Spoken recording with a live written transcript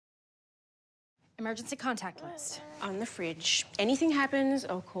Emergency contact list. On the fridge. Anything happens,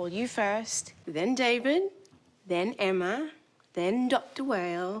 I'll call you first, then David, then Emma, then Dr.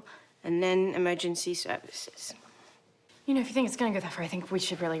 Whale, and then emergency services. You know, if you think it's gonna go that far, I think we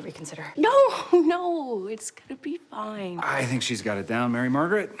should really reconsider. No, it's gonna be fine. I think she's got it down, Mary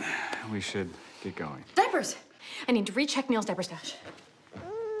Margaret. We should get going. Diapers! I need to recheck Neil's diaper stash.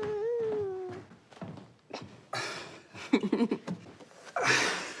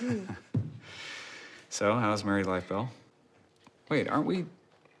 So, how's married life, Belle? Wait, aren't we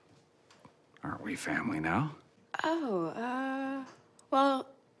family now? Oh, well,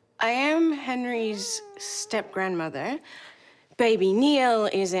 I am Henry's step-grandmother. Baby Neil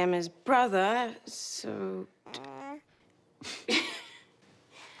is Emma's brother, so...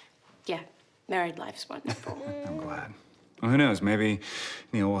 Yeah, married life's wonderful. I'm glad. Well, who knows? Maybe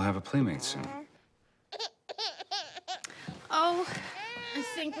Neil will have a playmate soon. Oh, I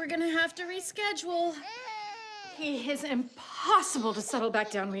think we're gonna have to reschedule. He is impossible to settle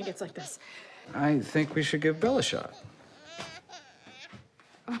back down when he gets like this. I think we should give Belle a shot.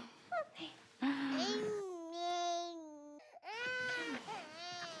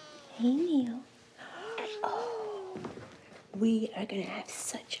 Hey, Neil. Oh, we are gonna have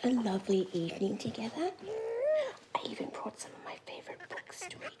such a lovely evening together. I even brought some of my favorite books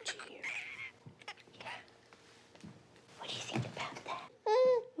to read to you. Yeah. What do you think about that?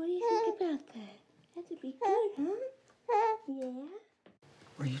 What do you think about that? That would be good, huh? Yeah?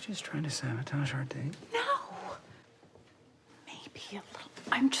 Were you just trying to sabotage our date? No. Maybe a little.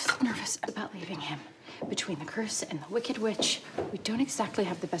 I'm just nervous about leaving him. Between the curse and the Wicked Witch, we don't exactly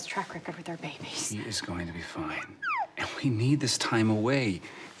have the best track record with our babies. He is going to be fine. And we need this time away.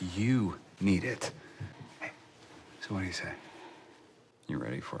 You need it. Hey, so what do you say? You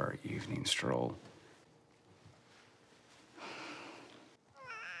ready for our evening stroll?